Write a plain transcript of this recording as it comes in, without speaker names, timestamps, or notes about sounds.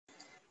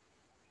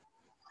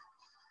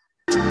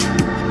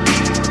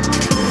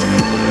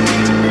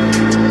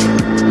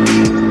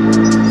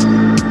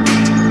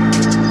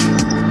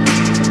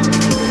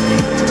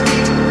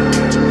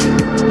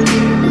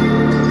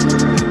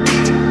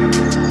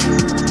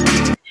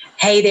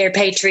Hey there,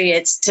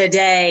 Patriots.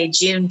 Today,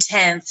 June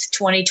 10th,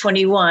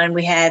 2021,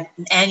 we had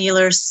an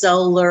annular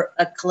solar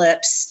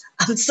eclipse.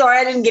 I'm sorry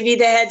I didn't give you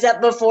the heads up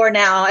before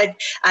now.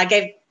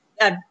 I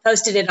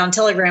posted it on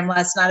Telegram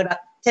last night about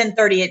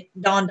 10:30. It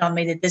dawned on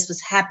me that this was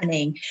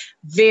happening.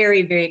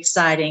 Very, very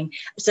exciting.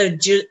 So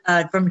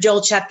from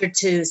Joel chapter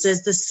 2, it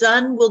says, the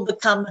sun will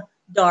become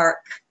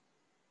dark.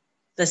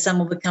 The sun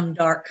will become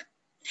dark.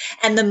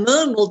 And the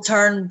moon will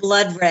turn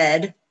blood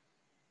red,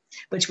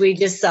 which we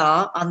just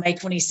saw on May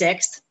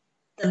 26th.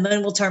 The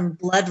moon will turn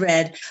blood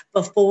red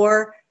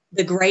before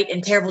the great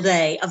and terrible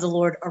day of the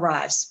Lord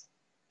arrives.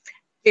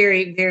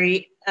 Very,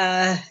 very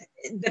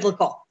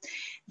biblical.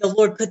 The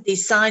Lord put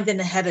these signs in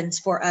the heavens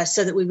for us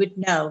so that we would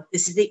know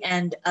this is the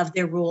end of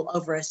their rule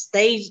over us.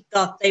 They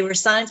thought they were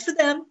signs for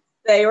them.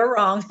 They were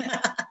wrong.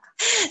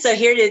 So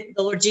here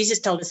the Lord Jesus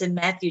told us in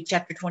Matthew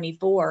chapter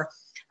 24,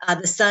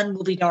 the sun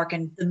will be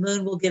darkened, the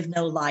moon will give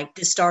no light,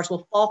 the stars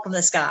will fall from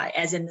the sky,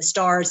 as in the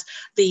stars,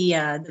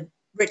 the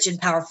rich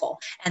and powerful,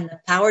 and the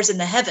powers in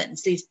the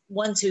heavens, these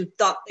ones who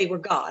thought they were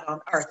God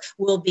on earth,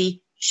 will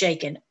be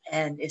shaken.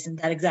 And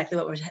isn't that exactly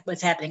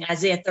what's happening?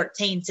 Isaiah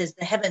 13 says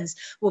the heavens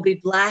will be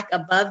black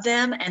above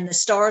them and the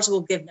stars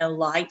will give no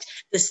light.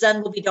 The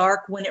sun will be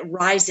dark when it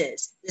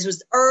rises. This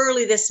was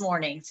early this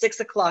morning, 6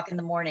 o'clock in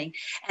the morning,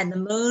 and the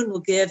moon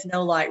will give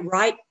no light.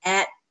 Right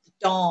at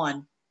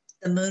dawn,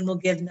 the moon will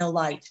give no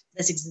light.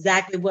 That's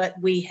exactly what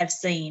we have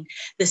seen.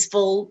 This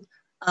full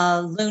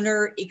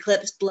lunar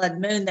eclipse blood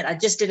moon that I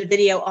just did a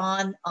video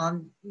on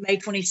May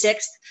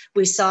 26th.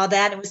 We saw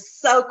that. It was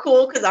so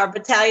cool because our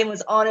battalion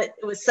was on it.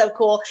 It was so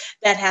cool.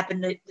 That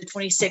happened the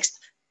 26th,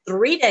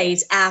 3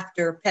 days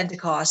after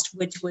Pentecost,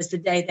 which was the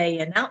day they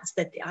announced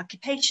that the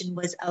occupation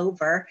was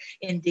over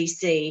in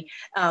DC,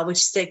 which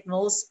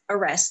signals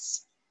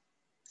arrests,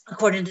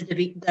 according to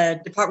the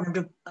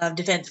Department of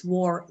Defense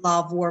Law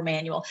of War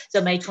Manual.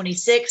 So May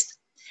 26th,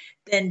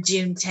 then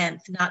June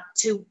 10th,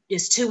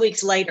 just 2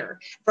 weeks later,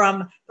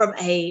 from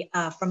a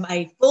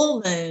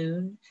full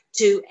moon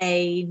to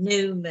a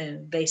new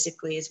moon,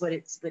 basically, is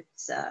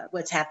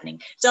what's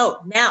happening.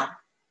 So now,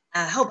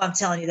 I hope I'm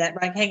telling you that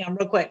right. Hang on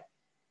real quick.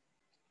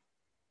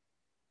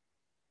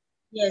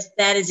 Yes,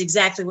 that is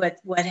exactly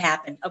what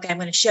happened. Okay, I'm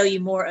going to show you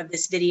more of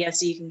this video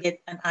so you can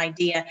get an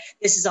idea.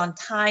 This is on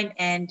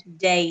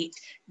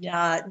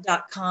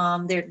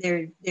timeanddate.com,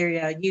 their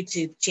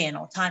YouTube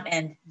channel, Time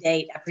and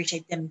Date. I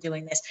appreciate them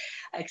doing this,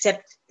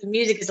 except the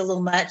music is a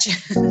little much. And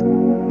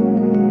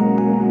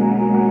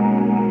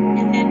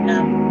then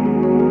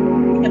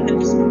I'm going to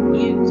just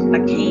mute if I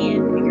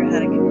can, figure out how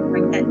to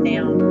bring that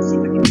down. Let's see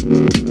if I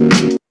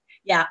can.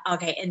 Yeah,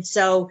 okay. And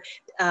so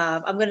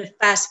I'm going to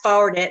fast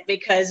forward it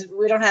because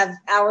we don't have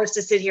hours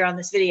to sit here on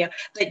this video.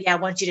 But yeah, I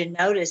want you to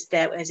notice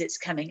that as it's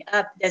coming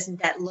up,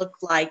 doesn't that look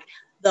like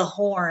the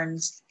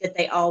horns that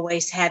they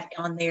always have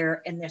in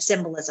their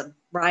symbolism,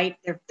 right?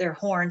 Their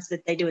horns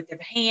that they do with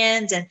their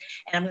hands. And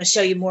I'm going to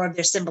show you more of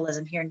their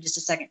symbolism here in just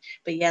a second.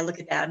 But yeah, look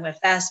at that. I'm going to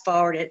fast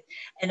forward it.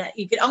 And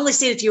you could only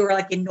see it if you were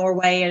like in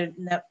Norway and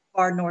in the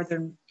far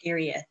northern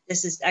area.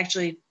 This is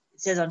actually,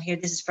 says on here,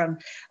 this is from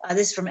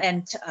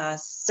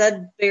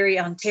Sudbury,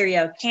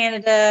 Ontario,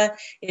 Canada.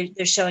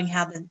 They're showing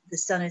how the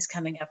sun is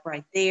coming up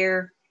right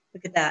there.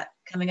 Look at that,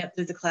 coming up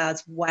through the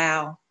clouds.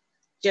 Wow,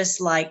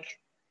 just like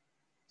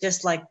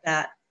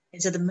that.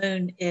 And so the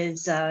moon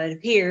is, it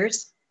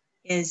appears,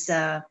 is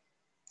if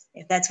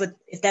that's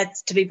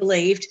to be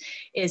believed,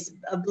 is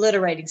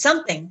obliterating.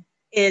 Something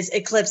is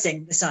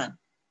eclipsing the sun.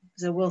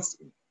 So we'll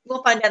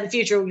find out in the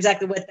future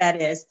exactly what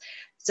that is.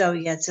 So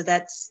yeah, so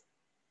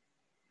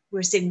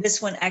we're seeing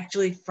this one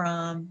actually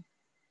from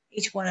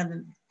each one of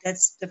them.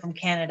 That's from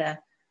Canada.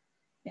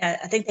 Yeah,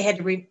 I think they had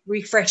to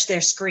refresh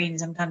their screen.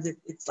 Sometimes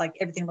it's like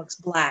everything looks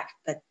black.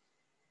 But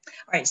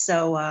all right,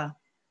 so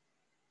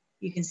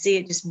you can see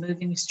it just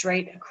moving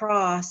straight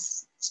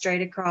across.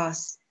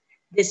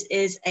 This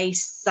is a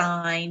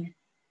sign.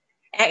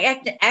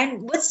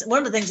 And what's one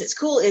of the things that's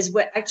cool is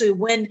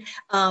when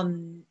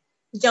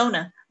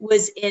Jonah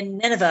was in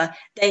Nineveh,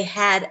 they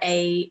had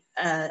a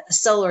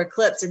solar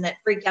eclipse, and that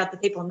freaked out the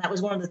people. And that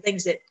was one of the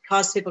things that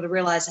caused people to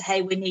realize,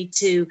 hey, we need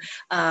to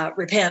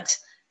repent,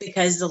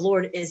 because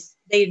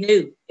they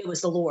knew it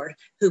was the Lord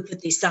who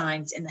put these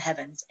signs in the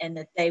heavens and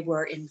that they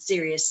were in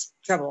serious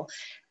trouble.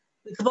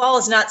 The cabal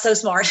is not so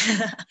smart.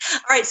 All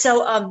right,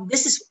 so I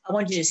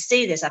want you to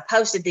see this. I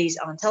posted these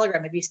on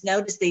Telegram. Have you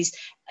noticed these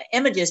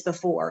images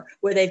before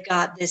where they've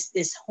got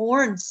this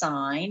horn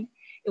sign,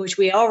 which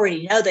we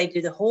already know they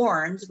do the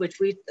horns, which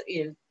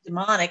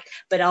demonic,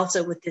 but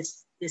also with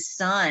this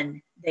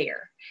sun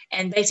there.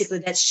 And basically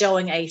that's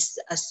showing a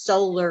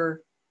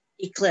solar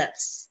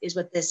eclipse is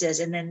what this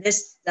is. And then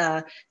this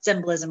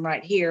symbolism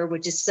right here,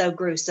 which is so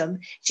gruesome.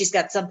 She's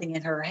got something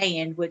in her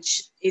hand,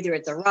 which either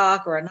it's a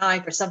rock or a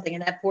knife or something.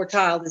 And that poor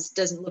child, this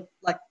doesn't look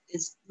like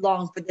it's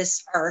long for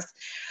this earth.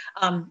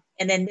 And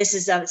then this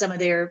is some of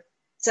their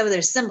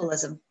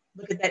symbolism.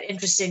 Look at that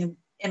interesting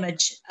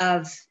image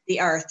of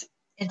the earth.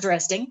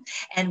 Interesting.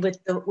 And with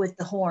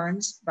the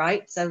horns,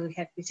 right? So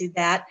we see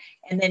that.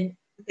 And then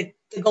the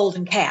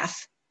golden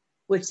calf,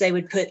 which they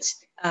would put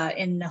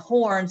in the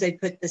horns. They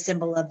put the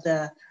symbol of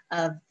the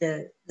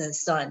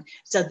sun.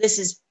 So this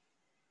is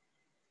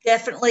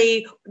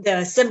definitely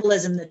the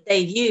symbolism that they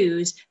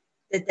use,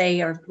 that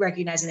they are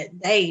recognizing that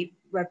they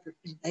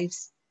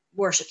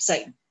worship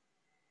Satan.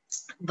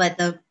 But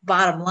the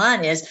bottom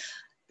line is,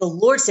 the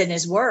Lord said in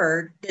his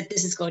word that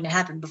this is going to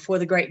happen before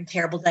the great and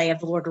terrible day of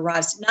the Lord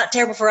arrives. Not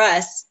terrible for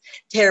us,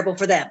 terrible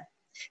for them,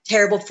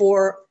 terrible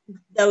for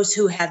those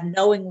who have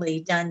knowingly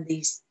done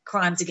these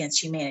crimes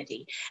against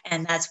humanity.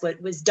 And that's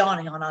what was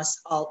dawning on us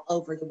all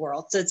over the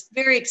world. So it's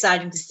very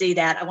exciting to see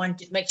that. I wanted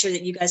to make sure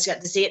that you guys got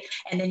to see it.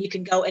 And then you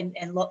can go and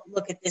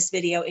look at this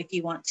video if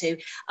you want to.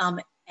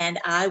 And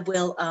I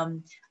will,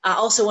 I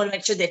also want to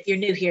make sure that if you're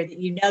new here, that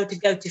you know to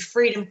go to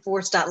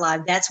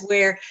freedomforce.live. That's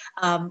where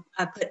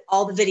I put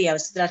all the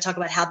videos that I talk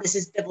about how this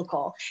is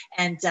biblical.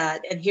 And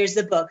here's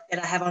the book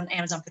that I have on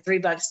Amazon for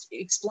 $3,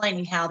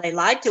 explaining how they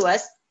lied to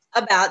us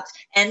about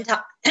end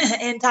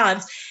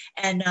times,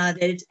 and that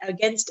it's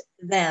against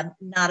them,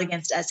 not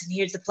against us. And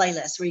here's the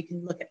playlist where you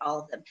can look at all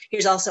of them.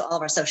 Here's also all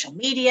of our social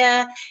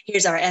media.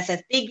 Here's our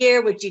FFB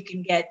gear, which you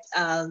can get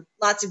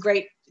lots of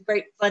great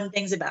fun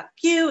things about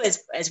Q,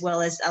 as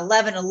well as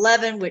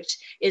 11:11, which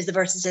is the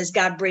verse that says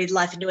God breathed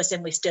life into us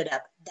and we stood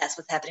up. That's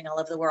what's happening all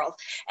over the world.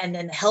 And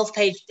then the health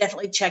page,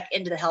 definitely check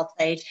into the health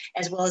page,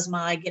 as well as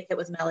my Get Fit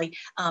with Melly.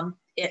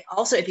 It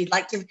also, if you'd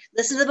like to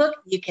listen to the book,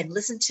 you can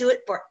listen to it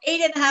for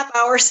 8.5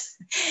 hours,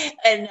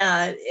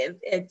 and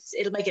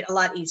it'll make it a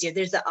lot easier.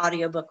 There's the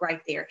audio book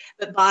right there.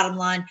 But bottom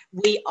line,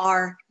 we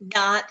are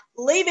not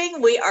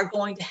leaving. We are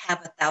going to have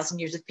 1,000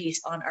 years of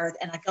peace on earth.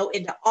 And I go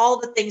into all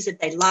the things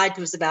that they lied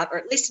to us about, or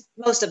at least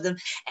most of them,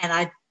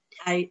 and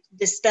I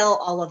dispel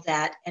all of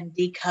that and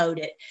decode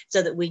it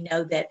so that we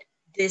know that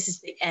this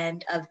is the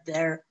end of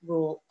their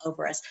rule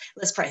over us.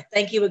 Let's pray.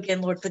 Thank you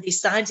again, Lord, for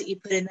these signs that you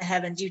put in the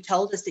heavens. You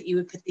told us that you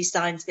would put these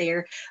signs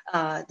there,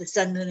 the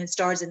sun, moon, and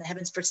stars in the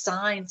heavens for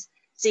signs,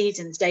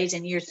 seasons, days,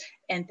 and years.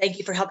 And thank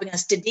you for helping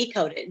us to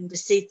decode it and to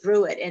see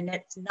through it. And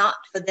it's not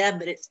for them,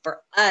 but it's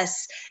for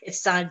us. It's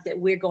signs that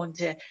we're going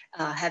to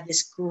have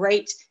this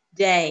great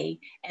day,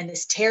 and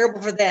it's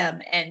terrible for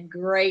them and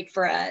great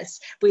for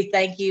us. We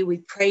thank you. We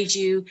praise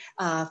you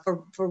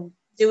for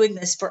doing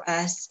this for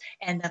us,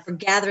 and for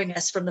gathering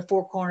us from the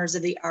four corners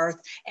of the earth,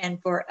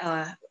 and for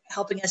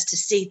helping us to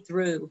see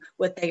through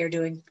what they are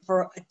doing,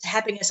 for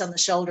tapping us on the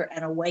shoulder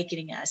and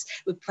awakening us.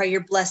 We pray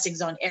your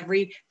blessings on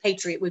every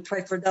patriot. We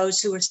pray for those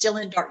who are still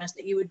in darkness,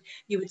 that you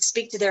would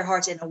speak to their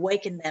hearts and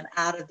awaken them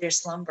out of their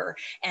slumber,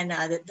 and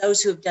that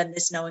those who have done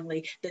this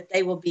knowingly, that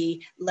they will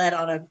be led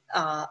on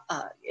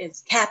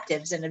as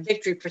captives in a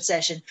victory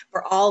procession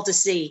for all to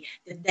see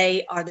that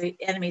they are the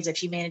enemies of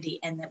humanity,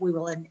 and that we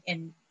will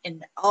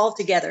and all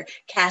together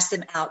cast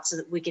them out, so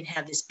that we can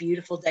have this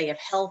beautiful day of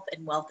health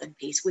and wealth and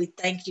peace. We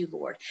thank you,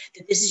 Lord,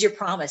 that this is your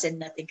promise and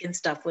nothing can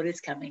stop what is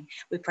coming.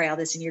 We pray all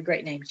this in your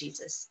great name,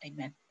 Jesus.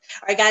 Amen.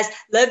 All right, guys,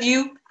 love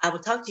you. I will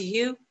talk to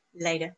you later.